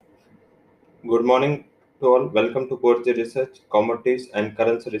Good morning to all. Welcome to Core Research, Commodities and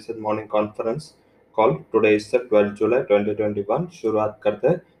Currency Research Morning Conference call. Today is the 12 जुलाई 2021। शुरुआत करते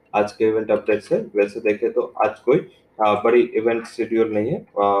हैं आज के event update से। वैसे देखें तो आज कोई बड़ी इवेंट शेड्यूल नहीं है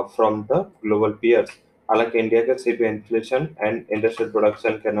फ्रॉम द ग्लोबल पीयर्स। हालांकि इंडिया के CPI inflation and industrial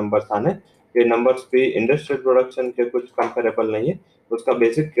production के नंबर्स आने, ये नंबर्स भी इंडस्ट्रियल प्रोडक्शन के कुछ कंपेरेबल नहीं है। उसका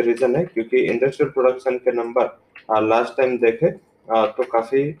बेसिक रीजन है क्योंकि इंडस्ट्रियल प्रोडक्शन के नंबर लास्ट टाइम देखे तो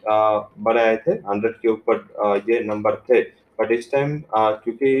काफी बड़े आए थे, 100 के ऊपर ये नंबर थे। बट इस टाइम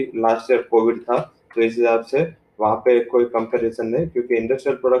क्योंकि लास्ट ईयर कोविड था, तो इस हिसाब से वहां पे कोई कंपैरिजन नहीं, क्योंकि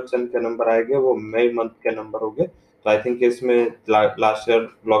इंडस्ट्रियल प्रोडक्शन के नंबर आएंगे वो मई मंथ के नंबर हो गए। तो आई थिंक इसमें लास्ट ईयर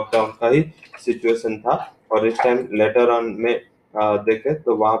लॉकडाउन का ही सिचुएशन था, और इस टाइम लेटर ऑन में देखे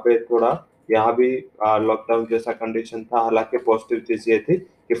तो वहां पे थोड़ा यहाँ भी लॉकडाउन जैसा कंडीशन था। हालांकि पॉजिटिव चीज ये थी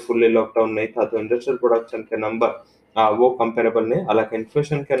कि फुल्ली लॉकडाउन नहीं था, तो इंडस्ट्रियल प्रोडक्शन के नंबर वो कंपेरेबल नहीं। हालांकि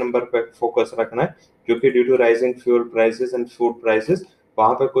इन्फ्लेशन के नंबर पे फोकस रखना है, क्योंकि due to rising fuel prices and food prices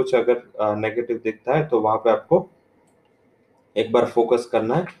वहां पे कुछ अगर नेगेटिव दिखता है तो वहां पे आपको एक बार फोकस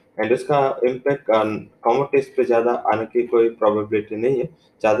करना है। एंड उसका इम्पैक्ट कमोडिटीज पे ज्यादा आने की कोई प्रोबेबिलिटी नहीं है।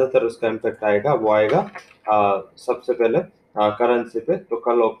 ज्यादातर उसका इम्पैक्ट आएगा वो आएगा सबसे पहले करेंसी पे। तो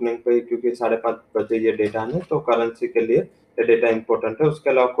कल ओपनिंग पे क्योंकि 5:30 बजे ये डेटा है, तो करेंसी के लिए ये डेटा इंपॉर्टेंट है। उसके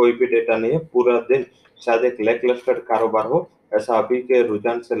अलावा कोई भी डेटा नहीं है। पूरा दिन शायद एक लैकलस्टर कारोबार हो, ऐसा अभी के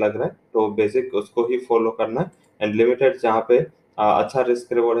रुझान से लग रहा है। तो बेसिक उसको ही फॉलो करना है। एंड लिमिटेड जहाँ पे अच्छा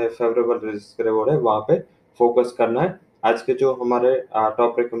रिस्क रिवॉर्ड है, फेवरेबल रिस्क रिवॉर्ड है, वहां पे फोकस करना है। आज के जो हमारे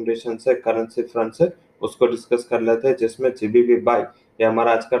टॉप रिकमेंडेशन है करेंसी फ्रंट से, उसको डिस्कस कर लेते हैं, जिसमें जीबीबी बाय, ये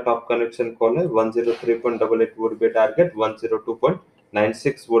हमारा आज का टॉप कनेक्शन कॉल है। 103.88 would be target,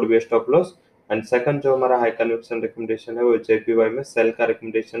 102.96 would be stop loss. And second जो हमारा हाई कन्विक्शन रिकमेंडेशन है वो जेपीवाई में सेल का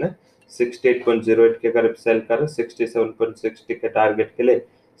रिकमेंडेशन है। 68.08 के करीब सेल कर 67.60 के टारगेट के लिए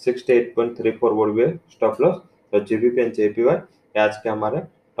 68.34 वुड बी स्टॉप लॉस। तो जीबीपी एंड जेपीवाई आज के हमारे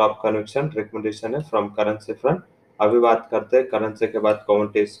टॉप कन्विक्शन रिकमेंडेशन है फ्रॉम करेंसी फ्रंट। अभी बात करते हैं करेंसी के बाद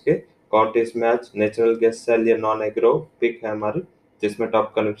कमोडिटीज के। कमोडिटीज में आज नेचुरल गैस सेल या नॉन एग्रो पिक है हमारी, जिसमें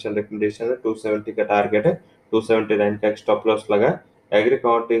टॉप कनेक्शन रिकमेंडेशन है 270 का टारगेट है, 279 का स्टॉप लॉस लगा है। एग्री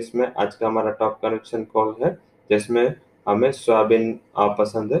कमोडिटीज में आज का हमारा टॉप कनेक्शन कॉल है, जिसमें हमें सोयाबीन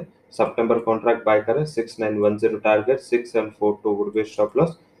पसंद है। सितंबर कॉन्ट्रैक्ट बाय करें 6910 target, 6742 would be stop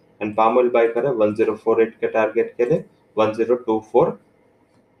loss. And palm oil buy करें 1048 के टारगेट के लिए 1024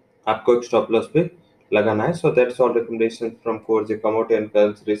 आपको एक स्टॉप लॉस भी लगाना है। So that's all recommendation from core commodity and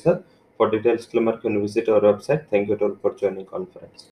currency research. For details claimer can visit our website. Thank you all for joining conference.